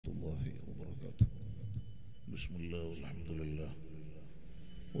بسم الله والحمد لله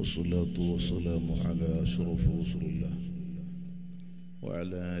والصلاة والسلام على أشرف رسول الله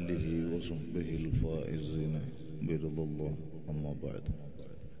وعلى آله وصحبه الفائزين برضا الله أما بعد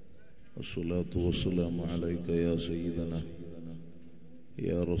الصلاة والسلام عليك يا سيدنا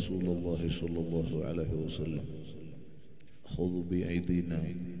يا رسول الله صلى الله عليه وسلم خذ بأيدينا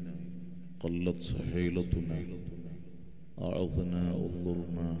قلت سحيلتنا أعظنا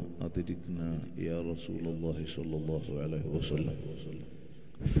انظرنا أدركنا يا رسول الله صلى الله عليه وسلم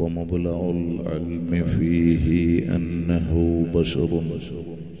فمبلغ العلم فيه أنه بشر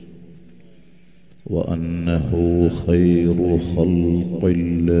وأنه خير خلق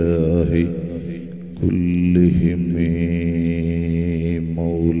الله كلهم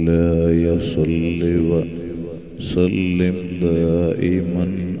مولاي صل وسلم دائما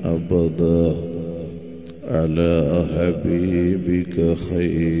أبدا على حبيبك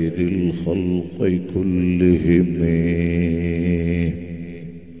خير الخلق كلهم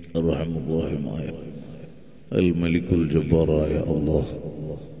الرحمن الرحيم الملك الجبار يا الله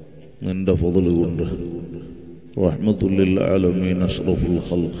عند فضل قند رحمة للعالمين أشرف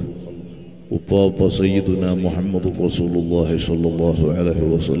الخلق وبابا سيدنا محمد رسول الله صلى الله عليه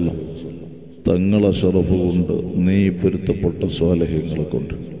وسلم തങ്ങളെ ശറഫ് കൊണ്ട് നീ പൊരുത്തപ്പെട്ട സ്വാലിഹീങ്ങളെ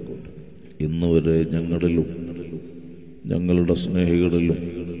കൊണ്ട് ഇന്നുവരെ ഞങ്ങളിലും ഞങ്ങളുടെ സ്നേഹികളിലും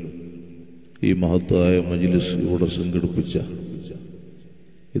ഈ മഹത്തായ മജ്ലിസ് ഇവിടെ സംഘടിപ്പിച്ച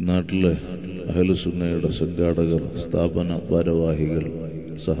ഈ നാട്ടിലെ അഹ്ലുസുന്നയുടെ സംഘാടകർ, സ്ഥാപന ഭാരവാഹികൾ,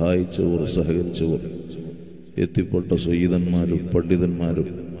 സഹായിച്ചവർ, സഹകരിച്ചവർ, എത്തിപ്പെട്ട സയ്യിദന്മാരും പണ്ഡിതന്മാരും,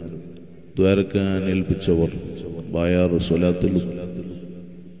 ദ്വാരക്കാൻ ഏൽപ്പിച്ചവർ, ബായാർ സ്വലാത്തിലും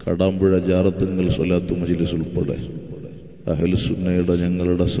കടാമ്പുഴ ജാറത്തുങ്കൽ സ്വലാത്ത് മജ്ലിസ് ഉൾപ്പെടെ അഹ്ലുസുന്നയുടെ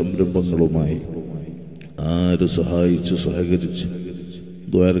ഞങ്ങളുടെ സംരംഭങ്ങളുമായി ആര് സഹായിച്ച് സഹകരിച്ച്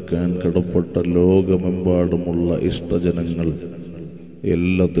ദ്വാരക്കാൻ കടപ്പെട്ട ലോകമെമ്പാടുമുള്ള ഇഷ്ടജനങ്ങൾ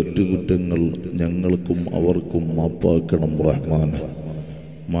എല്ലാ തെറ്റുകുറ്റങ്ങൾ ഞങ്ങൾക്കും അവർക്കും മാപ്പാക്കണം റഹ്മാൻ.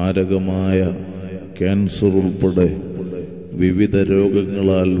 മാരകമായ ക്യാൻസർ ഉൾപ്പെടെ വിവിധ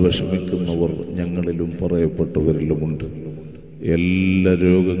രോഗങ്ങളാൽ വിഷമിക്കുന്നവർ ഞങ്ങളിലും പറയപ്പെട്ടവരിലുമുണ്ട്. എല്ലാ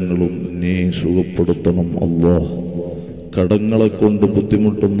രോഗങ്ങളും നീ സുഖപ്പെടുത്തണം അല്ലാഹ്. കടങ്ങളെ കൊണ്ട്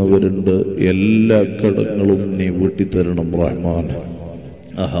ബുദ്ധിമുട്ടുന്നവരുണ്ട്, എല്ലാ കടങ്ങളും നീ വീട്ടിത്തരണം റഹ്മാൻ.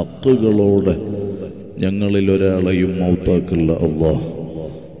 ആ ഹക്കുകളോടെ ഞങ്ങളിൽ ഒരാളെയും മൗത്താക്കല്ല അല്ലാഹ്.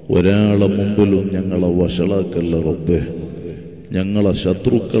 ഒരാളെ മുമ്പിലും ഞങ്ങളെ വഷളാക്കല്ല റബ്ബേ. ഞങ്ങളെ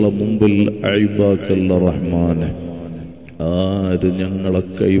ശത്രുക്കളെ മുമ്പിൽ അയ്ബാക്കല്ല റഹ്മാൻ. ആര് ഞങ്ങളെ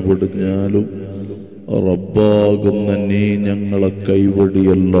കൈവടിഞ്ഞാലും റബ്ബാകുന്ന നീ ഞങ്ങളെ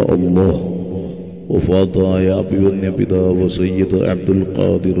കൈവടിയല്ല അല്ലാഹ്. വഫാത്തായ അഭിവന്യ പിതാവ് സയ്യിദ് അബ്ദുൽ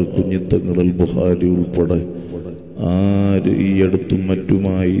ഖാദിർ കുഞ്ഞിത്തങ്ങൾ ബുഖാരി ഉൾപ്പെടെ ആര് ഈ അടുത്തും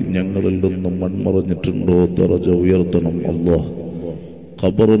മറ്റുമായി ഞങ്ങളിൽ നിന്നും മൺമറഞ്ഞിട്ടുണ്ടോ ദറജ ഉയർത്തണം അല്ലാഹ്.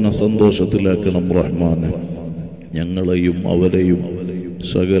 ഖബറിനെ സന്തോഷത്തിലാക്കണം റഹ്മാൻ. ഞങ്ങളെയും അവരെയും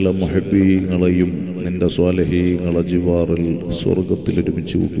സകല മുഹബ്ബീങ്ങളെയും നിന്റെ സ്വാലിഹീങ്ങളെ ജിവാറിൽ സ്വർഗത്തിൽ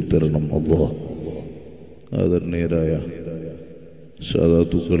ഒരുമിച്ച് കൂട്ടിത്തരണം അല്ലാഹ്. ആദരണീയരായ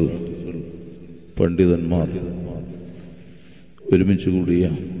സാദാത്തുക്കൾ, പണ്ഡിതന്മാർ, ഒരുമിച്ച് കൂടിയ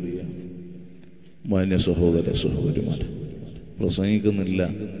മാന്യ സഹോദര സഹോദരിമാർ, പ്രസംഗിക്കുന്നില്ല,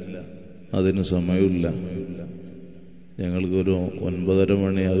 അതിന് സമയമില്ല. ഞങ്ങൾക്കൊരു 9:30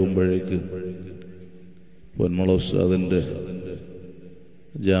 മണിയാകുമ്പോഴേക്ക് പൊന്മള ഉസ്താദിൻ്റെ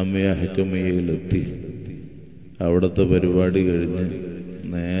ജാമിയ ഹിക്കമിയയിലെത്തി അവിടുത്തെ പരിപാടി കഴിഞ്ഞ്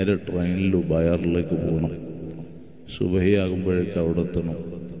നേരെ ട്രെയിനിൽ ബയാറിലേക്ക് പോകണം. സുബഹിയാകുമ്പോഴേക്ക് അവിടെ എത്തണം.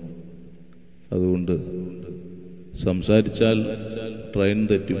 അതുകൊണ്ട് സംസാരിച്ചാൽ ട്രെയിൻ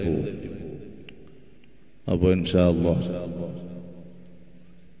തെറ്റിപ്പോവും. അപ്പോൾ ഇൻഷാ അല്ലാഹ്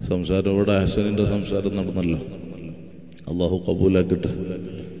സംസാരം ഇവിടെ ഹസനിൻ്റെ സംസാരം നടന്നല്ലോ, അള്ളാഹു കബൂലാക്കട്ടെ.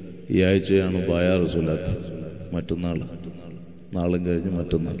 ഈ ആഴ്ചയാണ് ബായാർ സ്വലാത്ത്. മറ്റന്നാൾ, നാളും കഴിഞ്ഞ്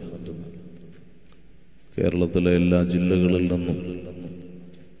മറ്റന്നാൾ കേരളത്തിലെ എല്ലാ ജില്ലകളിൽ നിന്നും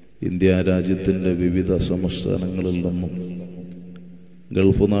ഇന്ത്യ രാജ്യത്തിൻ്റെ വിവിധ സംസ്ഥാനങ്ങളിൽ നിന്നും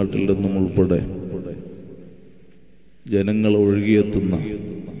ഗൾഫ് നാട്ടിൽ നിന്നും ഉൾപ്പെടെ ജനങ്ങൾ ഒഴുകിയെത്തുന്ന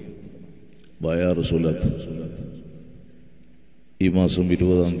ബായാർ സ്വലാത്ത് ഈ മാസം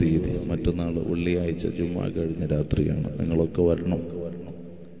 20-ാം തീയതി, മറ്റന്നാൾ വെള്ളിയാഴ്ച ജുമാ കഴിഞ്ഞ രാത്രിയാണ്. നിങ്ങളൊക്കെ വരണം.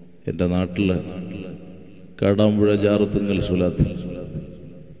 എൻ്റെ നാട്ടിലെ കാടാമ്പുഴ ജാറത്തുങ്കൽ സ്വലാത്ത്,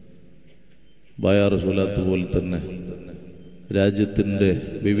 ബായാർ സ്വലാത്ത് പോലെ തന്നെ രാജ്യത്തിൻ്റെ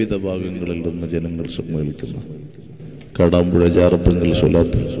വിവിധ ഭാഗങ്ങളിൽ നിന്ന് ജനങ്ങൾ സമ്മേളിക്കുന്ന കാടാമ്പുഴ ജാറത്തുങ്കൽ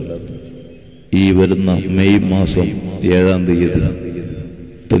സ്വലാത്ത് ഈ വരുന്ന മെയ് മാസം 7-ാം തീയതി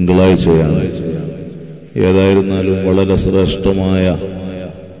തിങ്കളാഴ്ചയാണ്. ഏതായിരുന്നാലും വളരെ ശ്രേഷ്ഠമായ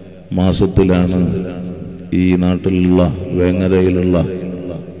മാസത്തിലാണ് ഈ നാട്ടിലുള്ള വേങ്ങരയിലുള്ള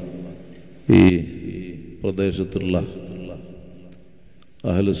ഈ പ്രദേശത്തുള്ള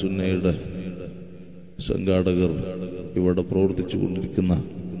അഹ്ലുസുന്നയുടെ സംഘാടകർ ഇവിടെ പ്രവർത്തിച്ചു കൊണ്ടിരിക്കുന്ന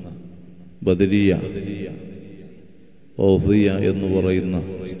ബദരിയ ഓഫിയ എന്ന് പറയുന്ന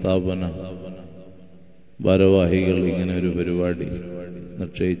സ്ഥാപന ഭാരവാഹികൾ ഇങ്ങനെ ഒരു പരിപാടി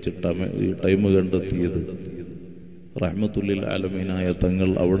നിശ്ചയിച്ച് ടൈം കണ്ടെത്തിയത് റഹ്മത്തുല്ലിൽ ആലമീനായ തങ്ങൾ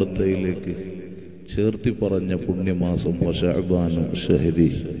അവിടത്തേയിലേക്ക് ചേർത്തി പറഞ്ഞ പുണ്യമാസം ശഅബാനു ഷഹരി,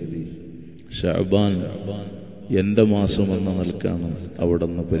 ശഅബാൻ എൻ്റെ മാസം എന്ന നിലക്കാണ് അവിടെ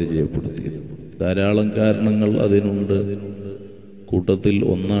നിന്ന് പരിചയപ്പെടുത്തിയത്. ധാരാളം കാരണങ്ങൾ അതിനുണ്ട്. കൂട്ടത്തിൽ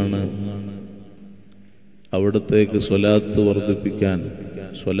ഒന്നാണ് അവിടത്തേക്ക് സ്വലാത്ത് വർദ്ധിപ്പിക്കാൻ,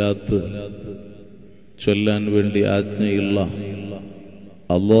 സ്വലാത്ത് ചൊല്ലാൻ വേണ്ടി ആജ്ഞയുള്ള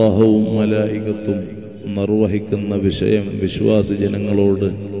അല്ലാഹുവും മലായികത്തും നിർവഹിക്കുന്ന വിഷയം വിശ്വാസി ജനങ്ങളോട്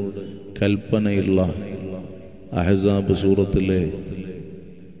കൽപ്പനയുള്ള അഹ്സാബ് സൂറത്തിലെ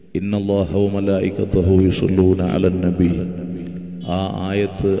ഇന്നല്ലാഹ വമലായികതഹു യുസല്ലൂന അലൻ നബി ആ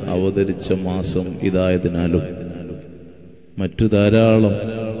ആയത്ത് അവതരിച്ച മാസം ഇതായതിനാലും മറ്റു ധാരാളം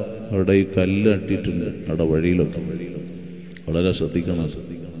അവിടെ ഈ കല്ല് അട്ടിയിട്ടുണ്ട്. അവിടെ വഴിയിലൊക്കെ വളരെ ശ്രദ്ധിക്കണം,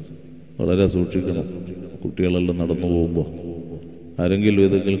 വളരെ സൂക്ഷിക്കണം. കുട്ടികളെല്ലാം നടന്നു പോകുമ്പോൾ ആരെങ്കിലും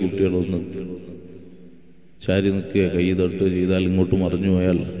ഏതെങ്കിലും കുട്ടികളൊന്ന് ചാരി നിൽക്കുക, കൈ തൊട്ട് ചെയ്താൽ ഇങ്ങോട്ട് മറിഞ്ഞു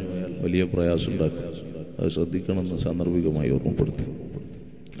പോയാൽ വലിയ പ്രയാസം ഉണ്ടാക്കും. അത് ശ്രദ്ധിക്കണമെന്ന് സാന്ദർഭികമായി ഓർമ്മപ്പെടുത്തി.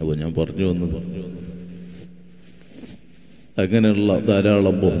 അപ്പോൾ ഞാൻ പറഞ്ഞു വന്നത് അങ്ങനെയുള്ള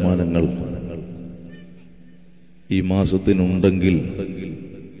ധാരാളം ബഹുമാനങ്ങൾ ഈ മാസത്തിനുണ്ടെങ്കിൽ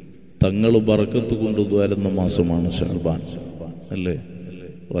തങ്ങൾ ബറക്കത്ത് കൊണ്ടുവരുന്ന മാസമാണ് ശഅബാൻ, അല്ലേ?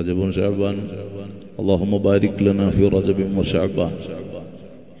 റജബുൻ ശഅബാൻ, അല്ലാഹുമ്മ ബാരിക് ലനാ ഫി റജബിൻ വ ശഅബാൻ.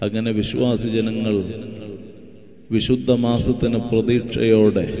 അങ്ങനെ വിശ്വാസി ജനങ്ങൾ വിശുദ്ധ മാസത്തിന്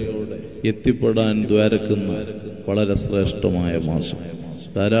പ്രതീക്ഷയോടെ എത്തിപ്പെടാൻ ദ്വാരക്കുന്ന വളരെ ശ്രേഷ്ഠമായ മാസം.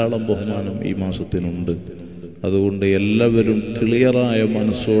 ധാരാളം ബഹുമാനം ഈ മാസത്തിനുണ്ട്. അതുകൊണ്ട് എല്ലാവരും ക്ലിയറായ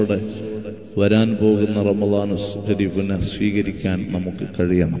മനസ്സോടെ വരാൻ പോകുന്ന റമദാൻ ശരീഫിനെ സ്വീകരിക്കാൻ നമുക്ക്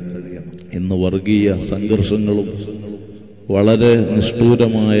കഴിയണം. ഇന്ന് വർഗീയ സംഘർഷങ്ങളും വളരെ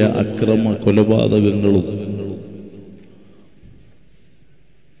നിഷ്ഠൂരമായ അക്രമ കൊലപാതകങ്ങളും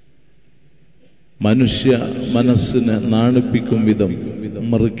മനുഷ്യ മനസ്സിനെ നാണിപ്പിക്കും വിധം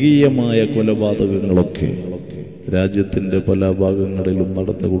മൃഗീയമായ കൊലപാതകങ്ങളൊക്കെ രാജ്യത്തിൻ്റെ പല ഭാഗങ്ങളിലും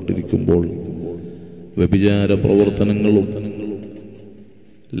നടന്നുകൊണ്ടിരിക്കുമ്പോൾ വ്യഭിചാര പ്രവർത്തനങ്ങളും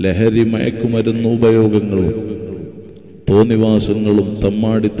ലഹരി മയക്കുമരുന്ന് ഉപയോഗങ്ങളും തോന്നിവാസങ്ങളും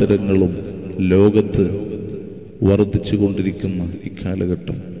തമ്മാടിത്തരങ്ങളും ലോകത്ത് വർദ്ധിച്ചു കൊണ്ടിരിക്കുന്ന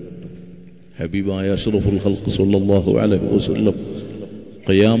ഇക്കാലഘട്ടം ഹബീബായ അഷ്റഫുൽ ഖൽഖ് സ്വല്ലല്ലാഹു അലൈഹി വസല്ലം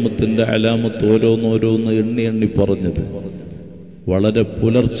ഖിയാമത്തിന്റെ അലാമത്ത് ഓരോന്നോരോന്ന് എണ്ണി എണ്ണി പറഞ്ഞത് വളരെ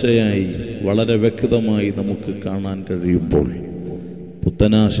പുലർച്ചയായി വളരെ വ്യക്തമായി നമുക്ക് കാണാൻ കഴിയുമ്പോൾ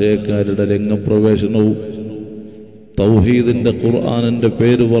പുത്തനാശയക്കാരുടെ രംഗപ്രവേശനവും തൗഹീദിന്റെ ഖുർആനിന്റെ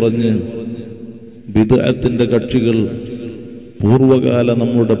പേര് പറഞ്ഞ് ബിദ്അത്തിന്റെ കക്ഷികൾ പൂർവകാല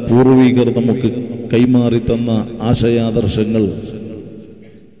നമ്മുടെ പൂർവികർ നമുക്ക് കൈമാറി തന്ന ആശയാദർശങ്ങൾ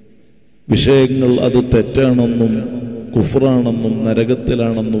വിഷയങ്ങൾ അത് തെറ്റാണെന്നും കുഫ്റാണെന്നും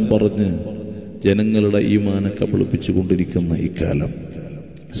നരകത്തിലാണെന്നും പറഞ്ഞ് ജനങ്ങളുടെ ഈമാനെ കബളിപ്പിച്ചു കൊണ്ടിരിക്കുന്ന ഇക്കാലം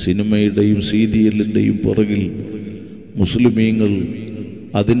സിനിമയുടെയും സീരിയലിൻ്റെയും പുറകിൽ മുസ്ലിമീങ്ങൾ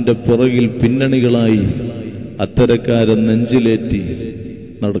അതിൻ്റെ പുറകിൽ പിന്നണികളായി അത്തരക്കാരെ നെഞ്ചിലേറ്റി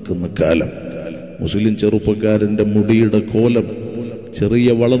നടക്കുന്ന കാലം. മുസ്ലിം ചെറുപ്പക്കാരൻ്റെ മുടിയുടെ കോലം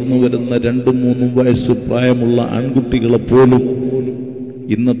ചെറിയ വളർന്നു വരുന്ന 2-3 വയസ്സ് പ്രായമുള്ള ആൺകുട്ടികളെപ്പോലും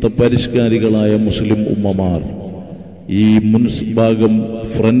ഇന്നത്തെ പരിഷ്കാരികളായ മുസ്ലിം ഉമ്മമാർ ഈ ഭാഗം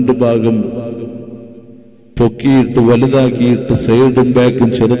ഫ്രണ്ട് ഭാഗം പൊക്കിയിട്ട് വലുതാക്കിയിട്ട് സൈഡും ബാക്കും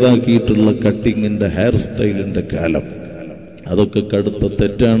ചെറുതാക്കിയിട്ടുള്ള കട്ടിങ്ങിന്റെ ഹെയർ സ്റ്റൈലിന്റെ കാലം. അതൊക്കെ കടുത്ത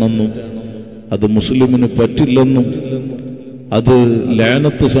തെറ്റാണെന്നും അത് മുസ്ലിമിന് പറ്റില്ലെന്നും അത്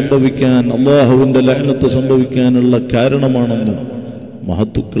ലഅനത്ത് സംഭവിക്കാൻ അല്ലാഹുവിന്റെ ലഅനത്ത് സംഭവിക്കാനുള്ള കാരണമാണെന്നും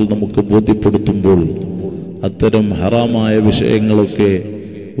മഹത്തുക്കൾ നമുക്ക് ബോധ്യപ്പെടുത്തുമ്പോൾ അത്തരം ഹറാമായ വിഷയങ്ങളൊക്കെ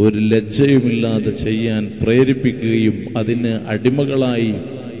ഒരു ലജ്ജയുമില്ലാതെ ചെയ്യാൻ പ്രേരിപ്പിക്കുകയും അതിന് അടിമകളായി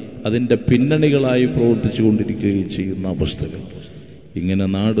അതിൻ്റെ പിന്നണികളായി പ്രവർത്തിച്ചു കൊണ്ടിരിക്കുകയും ചെയ്യുന്ന അവസ്ഥകൾ. ഇങ്ങനെ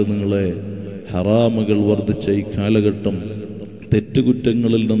നാട് നിങ്ങളെ ഹറാമുകൾ വർദ്ധിച്ച ഈ കാലഘട്ടം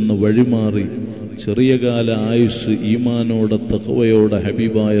തെറ്റുകുറ്റങ്ങളിൽ നിന്ന് വഴിമാറി ചെറിയ കാല ആയുസ് ഈമാനോടെ തഖ്വയോടെ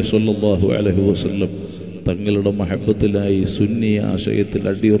ഹബീബായ സ്വല്ലല്ലാഹു അലൈഹി വസല്ലം തങ്ങളുടെ മഹബത്തിലായി സുന്നി ആശയത്തിൽ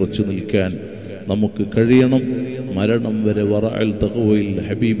അടിയുറച്ചു നിൽക്കാൻ നമുക്ക് കഴിയണം. മരണം വരെ വറഅൽ തഖ്വയിൽ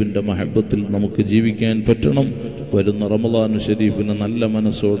ഹബീബിൻ്റെ മഹബത്തിൽ നമുക്ക് ജീവിക്കാൻ പറ്റണം. വരുന്ന റമദാൻ ശരീഫിനെ നല്ല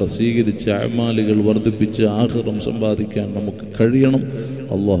മനസ്സോടെ സ്വീകരിച്ച് അഅമാലുകൾ വർദ്ധിപ്പിച്ച് ആഖിറം സമ്പാദിക്കാൻ നമുക്ക് കഴിയണം.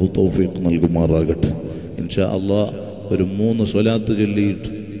 അല്ലാഹു തൗഫീഖ് നൽകുമാറാകട്ടെ. ഇൻഷാ അള്ളാ ഒരു 3 സ്വലാത്ത് ചൊല്ലിയിട്ട്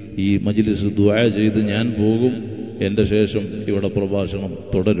ഈ മജ്ലിസ് ദുആ ചെയ്ത് ഞാൻ പോകും. എൻ്റെ ശേഷം ഇവിടെ പ്രഭാഷണം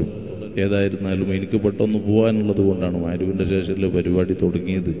തുടരും. ഏതായിരുന്നാലും എനിക്ക് പെട്ടെന്ന് പോകാനുള്ളത് കൊണ്ടാണ് മഗ്‌രിബിൻ്റെ ശേഷമല്ലേ പരിപാടി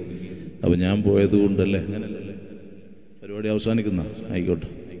തുടങ്ങിയത്. അപ്പോൾ ഞാൻ പോയത് കൊണ്ടല്ലേ അങ്ങനെയല്ലേ പരിപാടി അവസാനിക്കുന്ന. ആയിക്കോട്ടെ.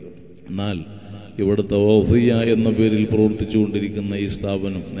 എന്നാൽ ഇവിടുത്തെ വൗസിയ എന്ന പേരിൽ പ്രവർത്തിച്ചുകൊണ്ടിരിക്കുന്ന ഈ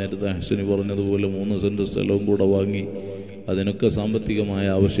സ്ഥാപനം നേരത്തെ ഹസനി പറഞ്ഞതുപോലെ 3 സെൻറ്റ് സ്ഥലവും കൂടെ വാങ്ങി അതിനൊക്കെ സാമ്പത്തികമായ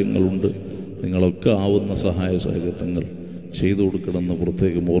ആവശ്യങ്ങളുണ്ട്. നിങ്ങളൊക്കെ ആവുന്ന സഹായ സഹകരണങ്ങൾ ചെയ്തു കൊടുക്കണമെന്ന്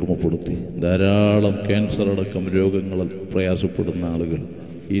പ്രത്യേകം ഓർമ്മപ്പെടുത്തി. ധാരാളം ക്യാൻസർ അടക്കം രോഗങ്ങളാൽ പ്രയാസപ്പെടുന്ന ആളുകൾ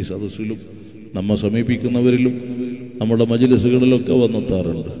ഈ സദസ്സിലും നമ്മെ സമീപിക്കുന്നവരിലും നമ്മുടെ മജ്‌ലിസുകളിലൊക്കെ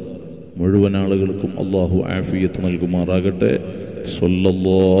വന്നെത്താറുണ്ട്. മുഴുവൻ ആളുകൾക്കും അല്ലാഹു ആഫിയത്ത് നൽകുമാറാകട്ടെ.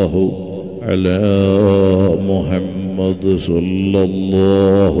 സ്വല്ലല്ലാഹു അലാ മുഹമ്മദ്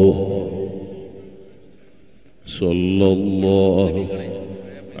സ്വല്ലല്ലാഹു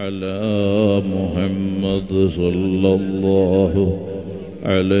അലാ മുഹമ്മദ് സ്വല്ലല്ലാഹു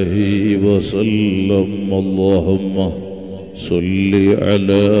അലൈഹി വസല്ലം. അല്ലാഹുമ്മ സ്വല്ലി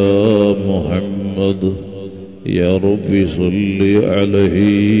അലാ മുഹമ്മദ് യാ റബ്ബി സ്വല്ലി അലൈഹി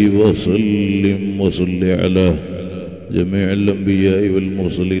വസല്ലിം വസല്ലി അലാ ജമീഉൽ അംബിയാഇ വൽ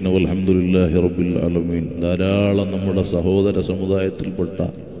മുർസലീൻ വൽഹംദുലില്ലാഹി റബ്ബിൽ ആലമീൻ. ധാരാളം നമ്മുടെ സഹോദര സമുദായത്തിൽപ്പെട്ട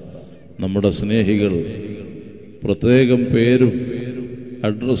നമ്മുടെ സ്നേഹികൾ പ്രത്യേകം പേരും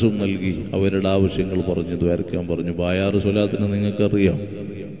അഡ്രസ്സും നൽകി അവരുടെ ആവശ്യങ്ങൾ പറഞ്ഞു ദ്വാരക്കാൻ പറഞ്ഞു. ബായാർ സ്വലാത്തിന് നിങ്ങൾക്കറിയാം,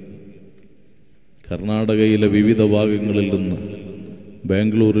 കർണാടകയിലെ വിവിധ ഭാഗങ്ങളിൽ നിന്ന്,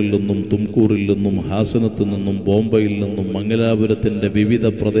 ബാംഗ്ലൂരിൽ നിന്നും, തുംകൂറിൽ നിന്നും, ഹാസനത്ത് നിന്നും, ബോംബെയിൽ നിന്നും, മംഗലാപുരത്തിൻ്റെ വിവിധ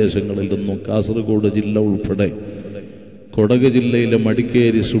പ്രദേശങ്ങളിൽ നിന്നും, കാസർഗോഡ് ജില്ല ഉൾപ്പെടെ കൊടക് ജില്ലയിലെ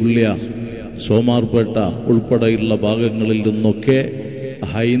മടിക്കേരി, സുള്യ, സോമാർപേട്ട ഉൾപ്പെടെയുള്ള ഭാഗങ്ങളിൽ നിന്നൊക്കെ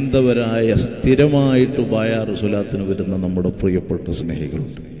ഹൈന്ദവരായ സ്ഥിരമായിട്ട് ബായാർ സ്വലാത്തിന് വരുന്ന നമ്മുടെ പ്രിയപ്പെട്ട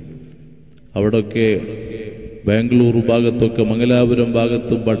സ്നേഹികളുണ്ട്. അവിടെയൊക്കെ ബാംഗ്ലൂർ ഭാഗത്തൊക്കെ മംഗലാപുരം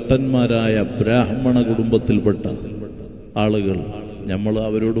ഭാഗത്ത് ഭട്ടന്മാരായ ബ്രാഹ്മണ കുടുംബത്തിൽപ്പെട്ട ആളുകൾ, നമ്മൾ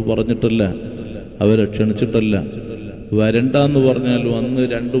അവരോട് പറഞ്ഞിട്ടല്ല, അവരെ ക്ഷണിച്ചിട്ടല്ല, വരണ്ടെന്ന് പറഞ്ഞാലും അന്ന്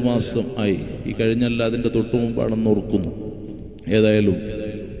 2 മാസം ആയി, ഈ കഴിഞ്ഞല്ല അതിൻ്റെ തൊട്ടു മുമ്പാണെന്ന് ഓർക്കുന്നു. ഏതായാലും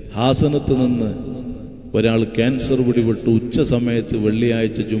ഹാസനത്ത് നിന്ന് ഒരാൾ ക്യാൻസർ പിടിപെട്ട് ഉച്ച സമയത്ത്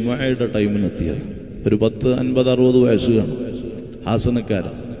വെള്ളിയാഴ്ച ജുമുഅയുടെ ടൈമിനെത്തിയത്. ഒരു 10, 50, 60 വയസ്സ് കാണും.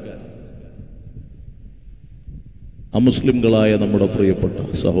 ഹാസനക്കാരൻ, അമുസ്ലിംകളായ നമ്മുടെ പ്രിയപ്പെട്ട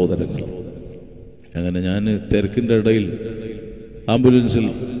സഹോദരങ്ങൾ. അങ്ങനെ ഞാൻ തിരക്കിൻ്റെ ഇടയിൽ ആംബുലൻസിൽ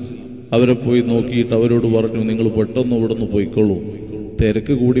അവരെ പോയി നോക്കിയിട്ട് അവരോട് പറഞ്ഞു, നിങ്ങൾ പെട്ടെന്ന് ഇവിടെ നിന്ന് പോയിക്കോളൂ,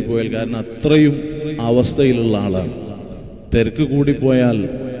 തിരക്ക് കൂടിപ്പോയാൽ, കാരണം അത്രയും അവസ്ഥയിലുള്ള ആളാണ്, തിരക്ക് കൂടിപ്പോയാൽ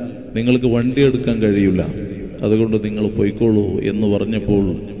നിങ്ങൾക്ക് വണ്ടി എടുക്കാൻ കഴിയില്ല, അതുകൊണ്ട് നിങ്ങൾ പോയിക്കോളൂ എന്ന് പറഞ്ഞപ്പോൾ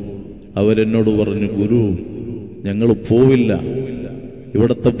അവരെന്നോട് പറഞ്ഞു, ഗുരു ഞങ്ങൾ പോവില്ല,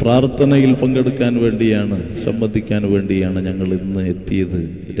 ഇവിടുത്തെ പ്രാർത്ഥനയിൽ പങ്കെടുക്കാൻ വേണ്ടിയാണ്, സംബന്ധിക്കാൻ വേണ്ടിയാണ് ഞങ്ങൾ ഇന്ന് എത്തിയത്.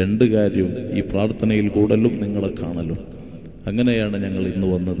 2 കാര്യം, ഈ പ്രാർത്ഥനയിൽ കൂടലും നിങ്ങളെ കാണലും, അങ്ങനെയാണ് ഞങ്ങൾ ഇന്ന്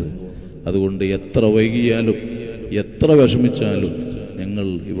വന്നത്. അതുകൊണ്ട് എത്ര വൈകിയാലും എത്ര വിഷമിച്ചാലും ഞങ്ങൾ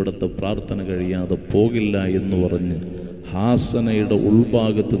ഇവിടുത്തെ പ്രാർത്ഥന കഴിയാതെ പോകില്ല എന്ന് പറഞ്ഞ് ഹാസനയുടെ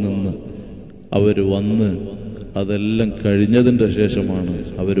ഉൾഭാഗത്ത് നിന്ന് അവർ വന്ന് അതെല്ലാം കഴിഞ്ഞതിൻ്റെ ശേഷമാണ്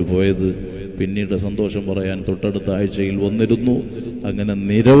അവർ പോയത്. പിന്നീട് സന്തോഷം പറയാൻ തൊട്ടടുത്ത ആഴ്ചയിൽ വന്നിരുന്നു. അങ്ങനെ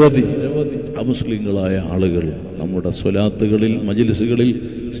നിരവധി അമുസ്ലിങ്ങളായ ആളുകൾ നമ്മുടെ സ്വലാത്തുകളിൽ, മജ്‌ലിസുകളിൽ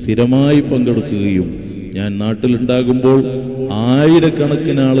സ്ഥിരമായി പങ്കെടുക്കുകയും ഞാൻ നാട്ടിലുണ്ടാകുമ്പോൾ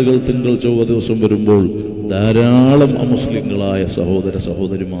ആയിരക്കണക്കിന് ആളുകൾ തിങ്കൾ ചൊവ്വ ദിവസം വരുമ്പോൾ ധാരാളം അമുസ്ലിങ്ങളായ സഹോദര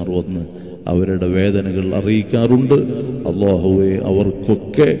സഹോദരിമാർ വന്ന് അവരുടെ വേദനകൾ അറിയിക്കാറുണ്ട്. അല്ലാഹുവേ,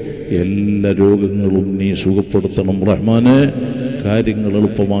 അവർക്കൊക്കെ എല്ലാ രോഗങ്ങളും നീ സുഖപ്പെടുത്തണം റഹ്മാനെ, കാര്യങ്ങൾ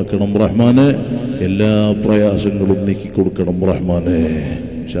എളുപ്പമാക്കണം റഹ്മാനെ, എല്ലാ പ്രയാസങ്ങളും നീക്കിക്കൊടുക്കണം റഹ്മാനെ.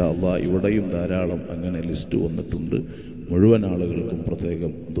 ഇൻഷാ അല്ലാഹ് ഇവിടെയും ധാരാളം അങ്ങനെ ലിസ്റ്റ് വന്നിട്ടുണ്ട്. മുഴുവൻ ആളുകൾക്കും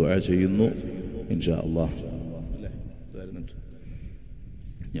പ്രത്യേകം ദുആ ചെയ്യുന്നു. ഇൻഷാ അല്ലാഹ്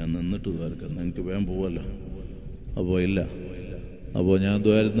ഞാൻ നിന്നിട്ട് ദ്വാരക്കാം, എനിക്ക് വേഗം പോവല്ലോ. അപ്പോൾ ഇല്ല, അപ്പോൾ ഞാൻ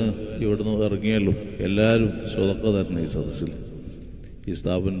ദ്വാരന്ന് ഇവിടുന്ന് ഇറങ്ങിയല്ലോ. എല്ലാവരും സ്വതക്ക തരണം ഈ സദസ്സിൽ. ഈ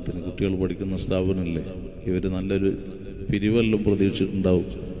സ്ഥാപനത്തിന്, കുട്ടികൾ പഠിക്കുന്ന സ്ഥാപനമല്ലേ, ഇവർ നല്ലൊരു പിരിവെല്ലാം പ്രതീക്ഷിച്ചിട്ടുണ്ടാവും.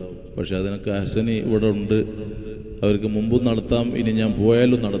 പക്ഷെ അതിനൊക്കെ ഹസനി ഇവിടെ ഉണ്ട്, അവർക്ക് മുമ്പും നടത്താം, ഇനി ഞാൻ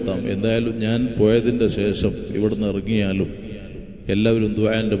പോയാലും നടത്താം. എന്തായാലും ഞാൻ പോയതിൻ്റെ ശേഷം ഇവിടുന്ന് ഇറങ്ങിയാലും എല്ലാവരും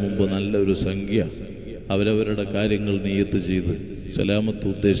ദുആന്റെ മുമ്പ് നല്ലൊരു സംഖ്യ അവരവരുടെ കാര്യങ്ങൾ നിയ്യത്ത് ചെയ്ത് സലാമത്ത്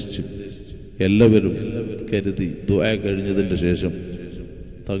ഉദ്ദേശിച്ച് എല്ലാവരും കരുതി ദുആ കഴിഞ്ഞതിൻ്റെ ശേഷം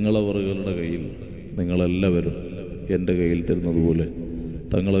തങ്ങളവറുകളുടെ കയ്യിൽ നിങ്ങളെല്ലാവരും എൻ്റെ കയ്യിൽ തരുന്നതുപോലെ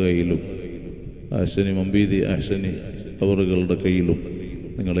തങ്ങളുടെ കയ്യിലും അഹ്സനി മമ്പീതി അഹ്സനി അവറുകളുടെ കയ്യിലും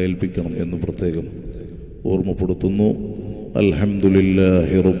നിങ്ങളെ ഏൽപ്പിക്കണം എന്ന് പ്രത്യേകം ഓർമ്മപ്പെടുത്തുന്നു.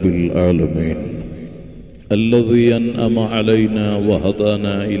 അൽഹംദുലില്ലാഹി റബ്ബിൽ ആലമീൻ. الذي أنعم علينا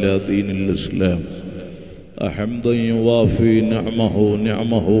وهدانا إلى دين الإسلام حمدا يوافي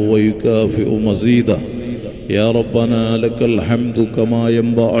نعمه ويكافئ مزيده. يا ربنا لك الحمد كما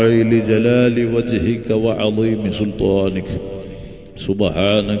ينبغي لجلال وجهك وعظيم سلطانك.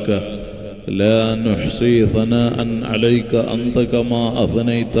 سبحانك لا نحصي ثناء عليك أنت كما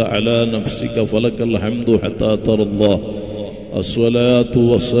أثنيت على نفسك فلك الحمد حتى ترضى. الصلاة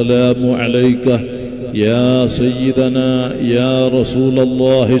والسلام عليك يا سيدنا يا رسول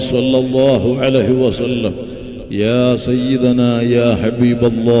الله صلى الله عليه وسلم، يا سيدنا يا حبيب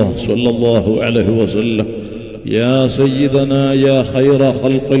الله صلى الله عليه وسلم، يا سيدنا يا خير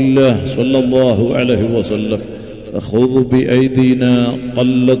خلق الله صلى الله عليه وسلم. خذ بأيدينا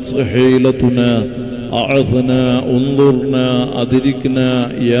قلت حيلتنا، أعثنا انظرنا أدركنا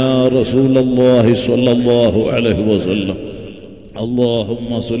يا رسول الله صلى الله عليه وسلم. اللهم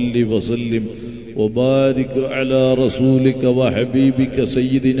صل وسلم وبارك على رسولك وحبيبك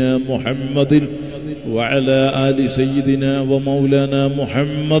سيدنا محمد وعلى آل سيدنا ومولانا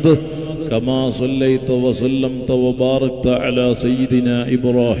محمد كما صليت وسلمت وباركت على سيدنا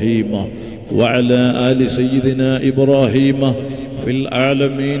إبراهيم وعلى آل سيدنا إبراهيم في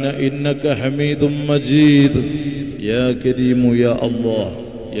العالمين إنك حميد مجيد. يا كريم يا الله،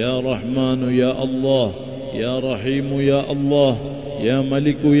 يا رحمن يا الله، يا رحيم يا الله، يا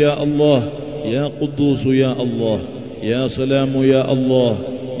ملك يا الله، يا قدوس يا الله، يا سلام يا الله،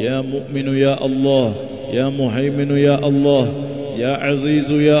 يا مؤمن يا الله، يا مهيمن يا الله، يا عزيز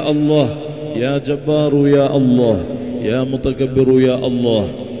يا الله، يا جبار يا الله، يا متكبر يا الله،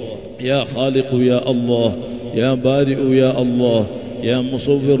 يا خالق يا الله، يا بارئ يا الله، يا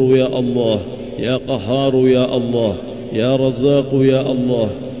مصور يا الله، يا قهار يا الله، يا رزاق يا الله،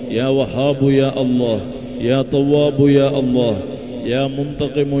 يا وهاب يا الله، يا تواب يا الله، يا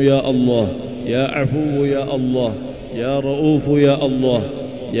منتقم يا الله، يا عفو يا الله، يا رؤوف يا الله،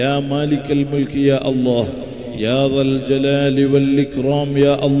 يا مالك الملك يا الله، يا ذا الجلال والإكرام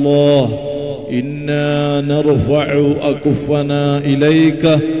يا الله. إنا نرفع أكفنا إليك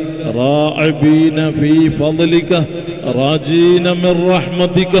راعبين في فضلك راجين من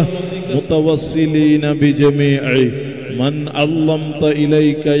رحمتك متوسلين بجميع من علمت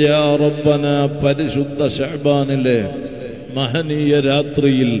إليك يا ربنا. പരിശുദ്ധ ശഅബാനിലെ മഹനീയ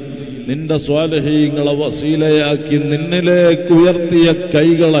രാത്രിയിൽ നിന്റെ സ്വാലിഹീങ്ങളെ വസീലയാക്കി നിന്നിലേക്ക് ഉയർത്തിയ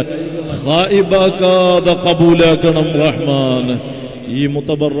കൈകളെ ഖായിബാക്കാതെ ഖബൂലാക്കണം റഹ്മാൻ. ഈ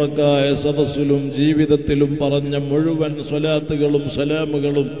മുതബറക്കായ സദസ്സിലും ജീവിതത്തിലും പറഞ്ഞ മുഴുവൻ സ്വലാത്തുകളും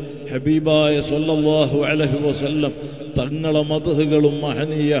സലാമുകളും ഹബീബായ സ്വല്ലല്ലാഹു അലൈഹി വസല്ലം തങ്ങളെ മദ്ഹുകളും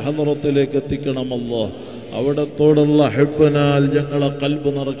മഹനീയ ഹദറത്തിലേക്ക് എത്തിക്കണം അല്ലാഹ്. അവിടത്തോടുള്ള ഹബ്ബനാൽ ഞങ്ങളെ ഖൽബ്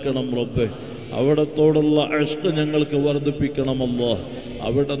നിറക്കണം റബ്ബേ. അവിടത്തോടുള്ള ഇഷ്ഖ് ഞങ്ങൾക്ക് വർദ്ധിപ്പിക്കണം അല്ലാഹ്.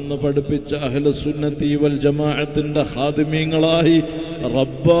 അവിടുന്ന് പഠിപ്പിച്ച അഹ്ലുസുന്നത്തി വൽ ജമാഅത്തിന്റെ ഖാദിമീങ്ങളായി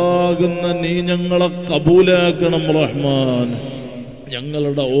റബ്ബാകുന്ന നീ ഞങ്ങളെ കബൂലാക്കണം റഹ്മാൻ.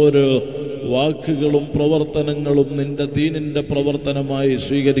 ഞങ്ങളുടെ ഓരോ വാക്കുകളും പ്രവർത്തനങ്ങളും നിന്റെ ദീനിന്റെ പ്രവർത്തനമായി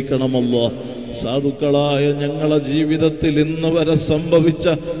സ്വീകരിക്കണമല്ലോ. സാധുക്കളായ ഞങ്ങളെ ജീവിതത്തിൽ ഇന്ന് വരെ സംഭവിച്ച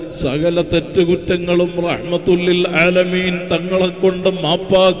സകല തെറ്റുകുറ്റങ്ങളും റഹ്മത്തുല്ലിൽ ആലമീൻ തങ്ങളെ കൊണ്ട്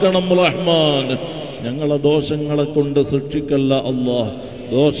മാപ്പാക്കണം റഹ്മാൻ. ഞങ്ങളെ ദോഷങ്ങളെ കൊണ്ട് ശിക്ഷിക്കല്ല അല്ലാഹ്.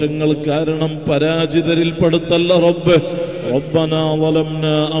 ദോഷങ്ങൾ കാരണം പരാജിതരിൽപ്പെടുത്തല്ല റബ്ബ്. ربنا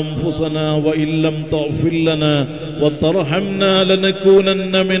ظلمنا أنفسنا وإن لم تغفر لنا وترحمنا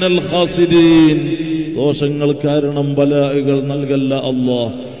لنكونن من الخاسرين. ദോഷങ്ങൾ കാരണം ബലാഅകൾ നൽകല്ല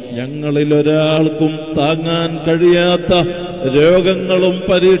അല്ലാഹ്. ഞങ്ങളിൽ ഒരാൾക്കും താങ്ങാൻ കഴിയാത്ത രോഗങ്ങളും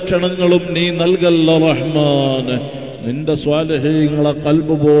പരീക്ഷണങ്ങളും നീ നൽകല്ല റഹ്മാൻ. നിന്റെ സ്വാലിഹീങ്ങളെ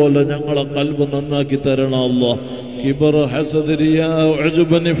ഖൽബ് പോലെ ഞങ്ങളെ ഖൽബ് നന്നാക്കി തരണം അല്ലാഹ്. കിബർ, ഹസദ്, റിയാ,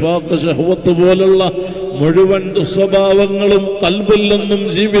 ഉജ്ബ്, നിഫാഖ്, ശഹ്വത്ത് പോലുള്ള മുഴുവൻ ദുസ്വഭാവങ്ങളും ഖൽബിൽ നിന്നും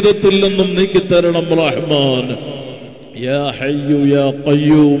ജീവിതത്തിൽ നിന്നും നീക്കി തരണം റഹ്മാൻ. يا حي يا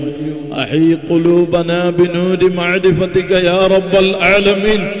قيوم أحي قلوبنا بنور معرفتك يا رب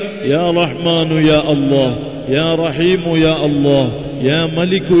العالمين. يا رحمن يا الله، يا رحيم يا الله، يا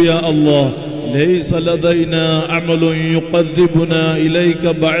ملك يا الله. ليس لدينا عمل يقربنا إليك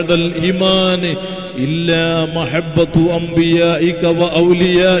بعد الإيمان إلا محبة أنبيائك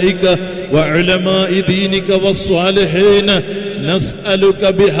وأوليائك وعلماء دينك والصالحين. نسألك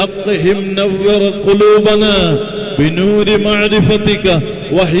بحقهم نور قلوبنا بنور معرفتك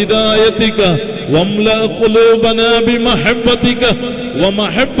وهدايتك واملأ قلوبنا بمحبتك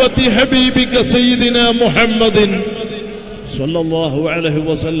ومحبة حبيبك سيدنا محمد സല്ലല്ലാഹു അലൈഹി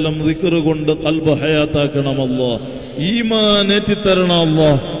വസല്ലം. ദിക്ർ കൊണ്ട് ഖൽബ് ഹയാത്താക്കണം അല്ലാഹ്. ഈമാൻ ഏറ്റിത്തരണം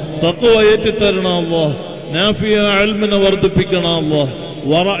അല്ലാഹ്. തഖ്വ ഏറ്റിത്തരണം അല്ലാഹ്. നാഫിയ ഇൽമിനെ വർദ്ധിപ്പിക്കണം അല്ലാഹ്.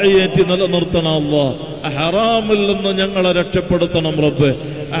 വറഅ ഏറ്റി നിലനിർത്തണം അല്ലാഹ്. ഹറാമിൽ നിന്ന് ഞങ്ങളെ രക്ഷപ്പെടുത്തണം റബ്ബേ.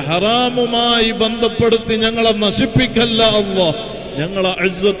 ഹറാമുമായി ബന്ധപ്പെടുത്തി ഞങ്ങളെ നശിപ്പിക്കല്ല അല്ലാഹ്. ഞങ്ങളെ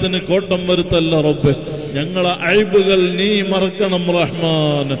ഇസ്സത്തിന് കോട്ടം വരുത്തല്ല റബ്ബേ. ഞങ്ങളെ അയ്ബുകൾ നീ മറക്കണം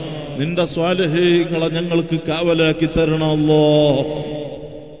റഹ്മാൻ. നിന്റെ സ്വാലിഹീങ്ങളെ ഞങ്ങൾക്ക് കാവലാക്കി തരണം അല്ലാഹ്.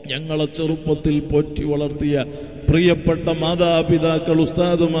 ഞങ്ങളെ ചെറുപ്പത്തിൽ പോറ്റി വളർത്തിയ പ്രിയപ്പെട്ട മാതാപിതാക്കൾ,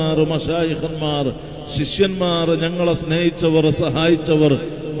 ഉസ്താദുമാർ, മശായിഖന്മാർ, ശിഷ്യന്മാർ, ഞങ്ങളെ സ്നേഹിച്ചവർ, സഹായിച്ചവർ,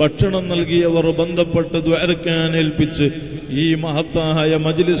 ഭക്ഷണം നൽകിയവർ, ബന്ധപ്പെട്ട് ദ്വാരക്കാൻ ഏൽപ്പിച്ച് ഈ മഹത്തായ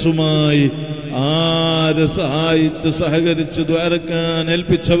മജ്ലിസുമായി ആര് സഹായിച്ച് സഹകരിച്ച് ദ്വാരക്കാൻ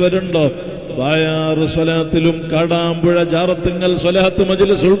ഏൽപ്പിച്ചവരുണ്ടോ? ബായാർ സ്വലാത്തിലും കാടാമ്പുഴ ജാറത്തിങ്ങൽ സ്വലാത്ത്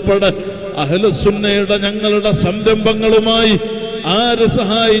മജ്ലിസ് ഉൾപ്പെടെ അഹ്ലുസുന്നയുടെ ഞങ്ങളുടെ സംരംഭങ്ങളുമായി ആര്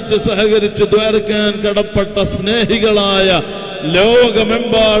സഹായിച്ച് സഹകരിച്ച് ദ്വാരക്കാൻ കടപ്പെട്ട സ്നേഹികളായ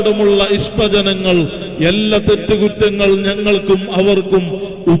ലോകമെമ്പാടുമുള്ള ഇഷ്ടജനങ്ങൾ, എല്ലാ തെറ്റുകുറ്റങ്ങൾ ഞങ്ങൾക്കും അവർക്കും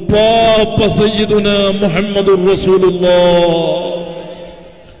ഉപ്പാപ്പ സയ്യിദുനാ മുഹമ്മദുർ റസൂലുള്ളാഹ്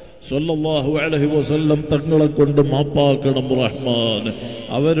സ്വല്ലല്ലാഹു അലൈഹി വസല്ലം തങ്ങളെ കൊണ്ട് മാപ്പാക്കണം റഹ്മാൻ.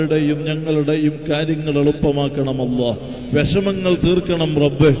 അവരുടെയും ഞങ്ങളുടെയും കാര്യങ്ങൾ എളുപ്പമാക്കണം അല്ലാഹ്. വിഷമങ്ങൾ തീർക്കണം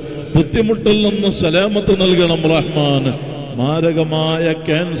റബ്ബേ. ബുദ്ധിമുട്ടിൽ നിന്ന് സലാമത്ത് നൽകണം റഹ്മാൻ. മാരകമായ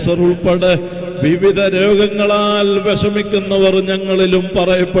ക്യാൻസർ ഉൾപ്പെടെ വിവിധ രോഗങ്ങളാൽ വിഷമിക്കുന്നവർ ഞങ്ങളിലും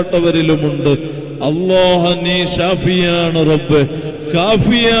പറയപ്പെട്ടവരിലുമുണ്ട്. അല്ലാഹ് നീ ഷാഫിയാണ് റബ്ബേ,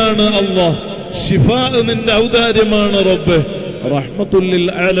 കാഫിയാണ് അല്ലാഹ്. ശിഫാ നിന്റെ ഔദാര്യമാണ് റബ്ബേ. റഹ്മത്തുല്ലിൽ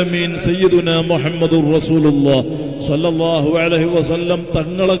ആലമീൻ സയ്യിദുനാ മുഹമ്മദുർ റസൂലുള്ളാഹ് സ്വല്ലല്ലാഹു അലൈഹി വസല്ലം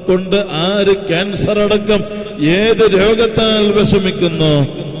തങ്ങളെ കൊണ്ട് ആര് ക്യാൻസർ അടക്കം ഏത് രോഗത്താൽ വിഷമിക്കുന്നു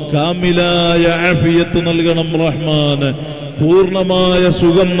കാമിലായ ആഫിയത്ത് നൽകണം റഹ്മാൻ. പൂർണ്ണമായ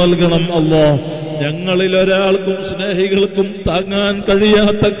സുഖം നൽകണം അല്ലാഹ്. ഞങ്ങളിൽ ഒരാൾക്കും സ്നേഹികൾക്കും താങ്ങാൻ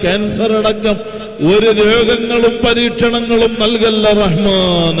കഴിയാത്ത ക്യാൻസർ അടക്കം ഒരു രോഗങ്ങളും പരീക്ഷണങ്ങളും നൽകല്ല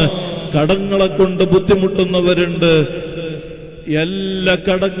റഹ്മാൻ. കടങ്ങളെ കൊണ്ട് ബുദ്ധിമുട്ടുന്നവരുണ്ട്. എല്ലാ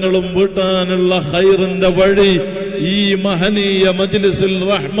കടങ്ങളും വീട്ടാനുള്ള ഖൈറിന്റെ വഴി ഈ മഹനീയ മജ്ലിസിൽ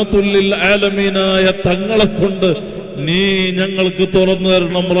റഹ്മത്തുല്ലിൽ ആലമീനായ തങ്ങളെ കൊണ്ട് നീ ഞങ്ങൾക്ക് തുറന്നു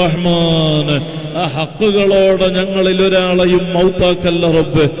തരണം റഹ്മാൻ. ആ ഹക്കുകളോടെ ഞങ്ങളിൽ ഒരാളെയും മൗത്താക്കല്ല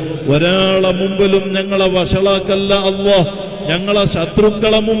റബ്ബ്. ഒരാളെ മുമ്പിലും ഞങ്ങളെ വഷളാക്കല്ല അല്ലാഹ്. ഞങ്ങളെ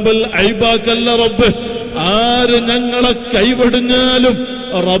ശത്രുക്കളെ മുമ്പിൽ ഐബാക്കല്ല റബ്ബ്. ആര് ഞങ്ങളെ കൈവടിഞ്ഞാലും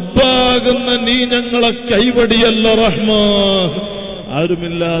റബ്ബാകുന്ന നീ ഞങ്ങളെ കൈവടിയല്ല റഹ്മാൻ.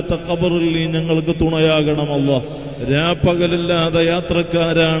 ആരുമില്ലാത്ത ഖബറിൽ നീ ഞങ്ങൾക്ക് തുണയാകണം അല്ലാഹ്. രാപ്പകലില്ലാതെ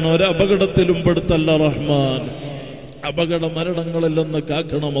യാത്രക്കാരാണ്, ഒരപകടത്തിലും പെടുത്തല്ല റഹ്മാൻ. അപകട മരണങ്ങളിൽ നിന്ന്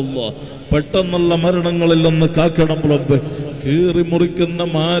കാക്കണമല്ലോ. പെട്ടെന്നുള്ള മരണങ്ങളിൽ നിന്ന് കാക്കണം റബ്ബ്. കീറി മുറിക്കുന്ന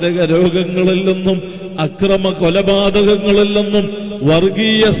മാരക രോഗങ്ങളിൽ നിന്നും അക്രമ കൊലപാതകങ്ങളിൽ നിന്നും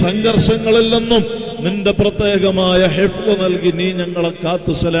വർഗീയ സംഘർഷങ്ങളിൽ നിന്നും നിന്റെ പ്രത്യേകമായ ഹിഫ്ള് നൽകി നീ ഞങ്ങളെ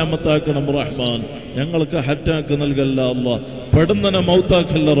കാത്തു സലാമത്താക്കണം റഹ്മാൻ. ഞങ്ങൾക്ക് ഹറ്റാക്ക് നൽകല്ല അല്ലാഹ്. പെടുന്നനെ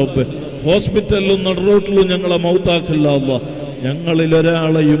മൗത്താക്കല്ല റബ്ബ്. ഹോസ്പിറ്റലിലും നടുറോട്ടിലും ഞങ്ങളെ മൗത്താക്കല്ല അല്ലാഹ്. ഞങ്ങളിൽ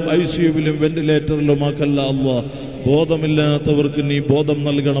ഒരാളെയും ICUവിലും വെന്റിലേറ്ററിലും ആക്കല്ല അല്ലാഹ്. ബോധമില്ലാത്തവർക്ക് നീ ബോധം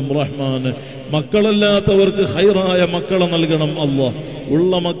നൽകണം റഹ്മാൻ. മക്കളില്ലാത്തവർക്ക് ഖൈറായ മക്കളെ നൽകണം അല്ലാഹ്.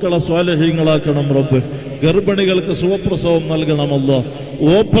 ഉള്ള മക്കളെ സ്വാലിഹീങ്ങളാക്കണം റബ്ബ്. ഗർഭിണികൾക്ക് സുഖപ്രസവം നൽകണം അല്ലാഹ്.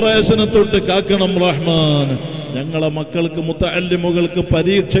 ഓപ്പറേഷനെ തൊട്ട് കാക്കണം റഹ്മാൻ. ഞങ്ങളെ മക്കൾക്ക് മുത്തഅല്ലിമുകൾക്ക്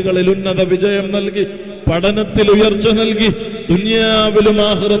പരീക്ഷകളിൽ ഉന്നത വിജയം നൽകി, പഠനത്തിൽ ഉയർച്ച നൽകി, ദുനിയാവിലും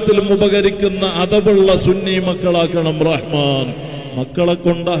ആഖിറത്തിലും ഉപകരിക്കുന്ന അദബുള്ള സുന്നി മക്കളാക്കണം റഹ്മാൻ. മക്കളെ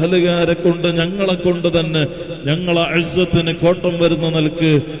കൊണ്ട്, അഹലുകാരെ കൊണ്ട്, ഞങ്ങളെ കൊണ്ട് തന്നെ ഞങ്ങളെ ഇസ്സത്തിന് കോട്ടം വരുന്ന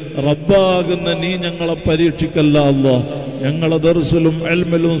നിലക്ക് റബ്ബാകുന്ന നീ ഞങ്ങളെ പരീക്ഷിക്കല്ല അല്ലാഹ്. ഞങ്ങളെ ദർസിലും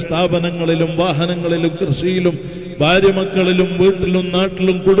ഇൽമിലും സ്ഥാപനങ്ങളിലും വാഹനങ്ങളിലും കൃഷിയിലും ഭാര്യമക്കളിലും വീട്ടിലും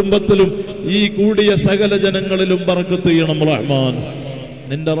നാട്ടിലും കുടുംബത്തിലും ഈ കൂടിയ സകല ജനങ്ങളിലും ബറക്കത്ത് ചെയ്യണം റഹ്മാൻ.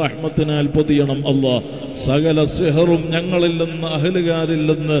 നിന്റെ റഹ്മത്തിനാൽ പൊതിയണം അല്ലാഹ്. സകല സിഹറും ഞങ്ങളിൽ നിന്ന്, അഹലുകാരിൽ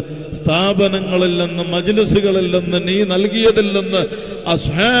നിന്ന്, സ്ഥാപനങ്ങളിൽ നിന്ന്, മജ്ലിസുകളിൽ നിന്ന്, നീ നൽകിയതിൽ നിന്ന്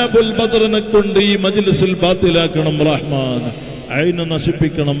അസ്ഹാബുൽ ബദറിനെ കൊണ്ട് ഈ മജ്ലിസിൽ ബാത്തിലാക്കണം റഹ്മാൻ. ഐന്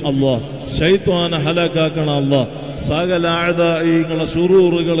നശിപ്പിക്കണം അല്ലാഹ്. ശൈത്വാനെ ഹലാക്കാക്കണം അല്ലാഹ്. സകല അഅദാഇകളെ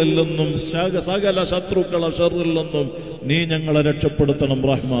ശുറൂറുകളിൽ നിന്നും സകല ശത്രുക്കളെ ഷർറിൽ നിന്നും നീ ഞങ്ങളെ രക്ഷപ്പെടുത്തണം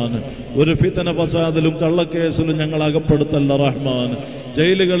റഹ്മാൻ. ഒരു ഫിതന ഫസാദിലും കള്ളക്കേസിലും ഞങ്ങൾ അകപ്പെടുത്തല്ല റഹ്മാൻ.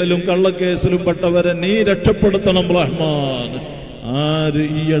 ജയിലുകളിലും കള്ളക്കേസിലും പെട്ടവരെ നീ രക്ഷപ്പെടുത്തണം റഹ്മാൻ. ആര്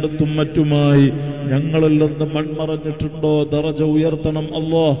ഈ അടുത്തും മറ്റുമായി ഞങ്ങളിൽ നിന്ന് മൺമറഞ്ഞിട്ടുണ്ടോ ദറജ ഉയർത്തണം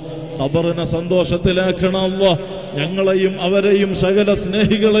അല്ലാഹ്. ഖബറിനെ സന്തോഷത്തിലാക്കണം അല്ലാഹ്. ഞങ്ങളെയും അവരെയും സകല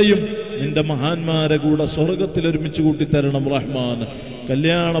സ്നേഹികളെയും നിന്റെ മഹാന്മാരെ കൂടെ സ്വർഗത്തിൽ ഒരുമിച്ച് കൂട്ടിത്തരണം റഹ്മാൻ.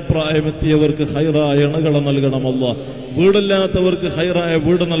 കല്യാണപ്രായമെത്തിയവർക്ക് ഖൈറായ ഇണകളെ നൽകണം അല്ലാഹ്. വീടില്ലാത്തവർക്ക് ഖൈറായ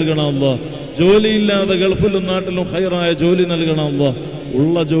വീട് നൽകണം അല്ലാഹ്. ജോലിയില്ലാതെ ഗൾഫിലും നാട്ടിലും ഖൈറായ ജോലി നൽകണം അല്ലാഹ്.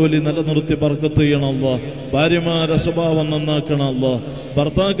 ഉള്ള ജോലി നിലനിർത്തി ബർക്കത്ത് ചെയ്യണം അല്ലാ. ഭാര്യമാരെ സ്വഭാവം നന്നാക്കണം അല്ലാ.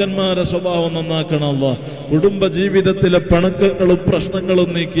 ഭർത്താക്കന്മാരെ സ്വഭാവം നന്നാക്കണം അല്ലാ. കുടുംബ ജീവിതത്തിലെ പിണക്കങ്ങളും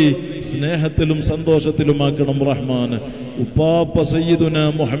പ്രശ്നങ്ങളും നീക്കി സ്നേഹത്തിലും സന്തോഷത്തിലുമാക്കണം റഹ്മാൻ. ഉപ്പാപ്പ സയ്യിദുനാ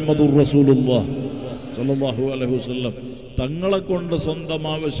മുഹമ്മദുർ റസൂലുള്ളാഹ് സല്ലല്ലാഹു അലൈഹി വസല്ലം തങ്ങളെ കൊണ്ട് സ്വന്തം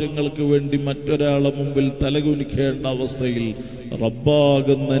ആവശ്യങ്ങൾക്ക് വേണ്ടി മറ്റൊരാളെ മുമ്പിൽ തലകുനിക്കേണ്ട അവസ്ഥയിൽ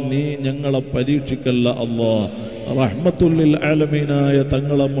റബ്ബാകുന്ന നീ ഞങ്ങളെ പരീക്ഷിക്കല്ല അല്ലാ. റഹ്മത്തുല്ലിൽ ആലമീനായ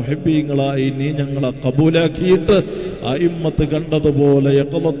തങ്ങളെ മുഹിബ്ബീങ്ങളായി നീ ഞങ്ങളെ കബൂലാക്കിയിട്ട് അഇമ്മത്ത് കണ്ടതുപോലെ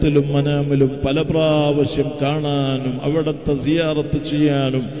യഖളത്തിലും മനാമിലും പല പ്രാവശ്യം കാണാനും അവിടുത്തെ സിയാറത്ത്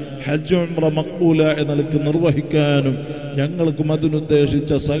ചെയ്യാനും ഹജ്ജ് ഉംറ മഖ്ബൂലായ നിലക്ക് നിർവഹിക്കാനും ഞങ്ങൾക്കും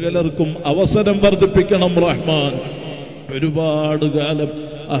അതിനുദ്ദേശിച്ച സകലർക്കും അവസരം വർദ്ധിപ്പിക്കണം റഹ്മാൻ. ഒരുപാട് കാലം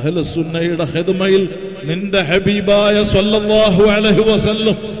അഹ്ലുസുന്നയുടെ ഖിദ്മയിൽ നിന്റെ ഹബീബായ സ്വല്ലല്ലാഹു അലൈഹി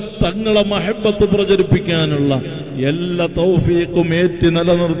വസല്ലം തങ്ങളെ മഹബ്ബത്ത് പ്രചരിപ്പിക്കാനുള്ള എല്ലാ തൗഫീഖും ഏറ്റി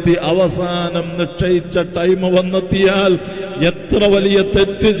നിലനിർത്തി അവസാനം നിശ്ചയിച്ച ടൈം വന്നെത്തിയാൽ എത്ര വലിയ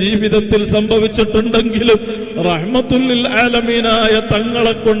തെറ്റ് ജീവിതത്തിൽ സംഭവിച്ചിട്ടുണ്ടെങ്കിലും റഹ്മത്തുല്ലിൽ ആലമീനായ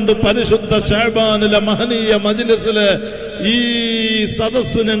തങ്ങളെ കൊണ്ട് പരിശുദ്ധ ശഅബാനിലെ മഹനീയ മജ്ലിസിലെ ഈ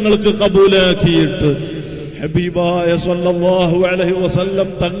സദസ്സ് ഞങ്ങൾക്ക് കബൂലാക്കിയിട്ട് ഹബീബായ സ്വല്ലല്ലാഹു അലൈഹി വസല്ലം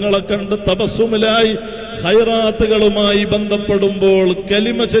തങ്ങളെ കണ്ട് തബസ്സുമിലായി ഖൈറാത്തുകളുമായി ബന്ധപ്പെടുമ്പോൾ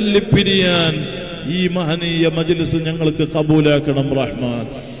കലിമ ചൊല്ലിപ്പിരിയാൻ ഈ മഹനീയ മജ്ലിസ് ഞങ്ങൾക്ക് കബൂലാക്കണം റഹ്മാൻ.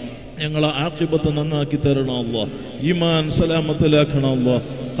 ഞങ്ങളെ ആഖിബത്ത് നന്നാക്കി തരണം അല്ലാഹ്. ഈമാൻ സലാമത്തിലാക്കണം അല്ലാഹ്.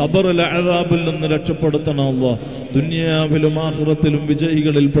 ഖബറിലെ അദാബിൽ നിന്ന് രക്ഷപ്പെടുത്തണം അല്ലാഹ്. ദുനിയാവിലും ആഖിറത്തിലും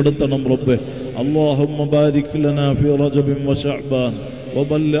വിജയികളിൽ പെടുത്തണം റബ്ബേ. അല്ലാഹുമ്മ ബാരിക് ലനാ ഫി റജബിൻ വശഅബാൻ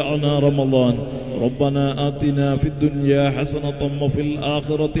വബല്ലിഗ്നാ റമളാൻ. ربنا آتنا في الدنيا حسنة وفي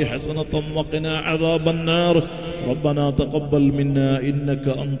الآخرة حسنة وقنا عذاب النار. ربنا تقبل منا إنك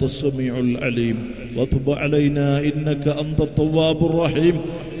أنت السميع العليم وتب علينا إنك أنت التواب الرحيم.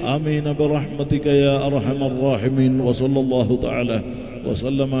 آمين برحمتك يا أرحم الراحمين. وصلى الله تعالى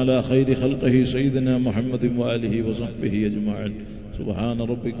وسلم على خير خلقه سيدنا محمد وآله وصحبه أجمعين. سبحان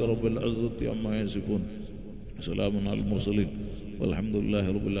ربك رب العزة عما يصفون سلام على المرسلين അൽഹംദുലില്ലാഹി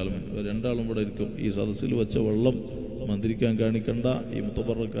റബ്ബിൽ ആലമീൻ. രണ്ടാളും ഇവിടെ ഇരിക്കും. ഈ സദസ്സിൽ വെച്ച വെള്ളം മന്ത്രിക്കാൻ കാണിക്കണ്ട. ഈ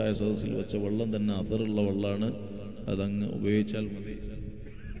മുത്തബറക്കായ സദസ്സിൽ വെച്ച വെള്ളം തന്നെ അഥറുള്ള വെള്ളമാണ്. അതങ്ങ് ഉപയോഗിച്ചാൽ മതി.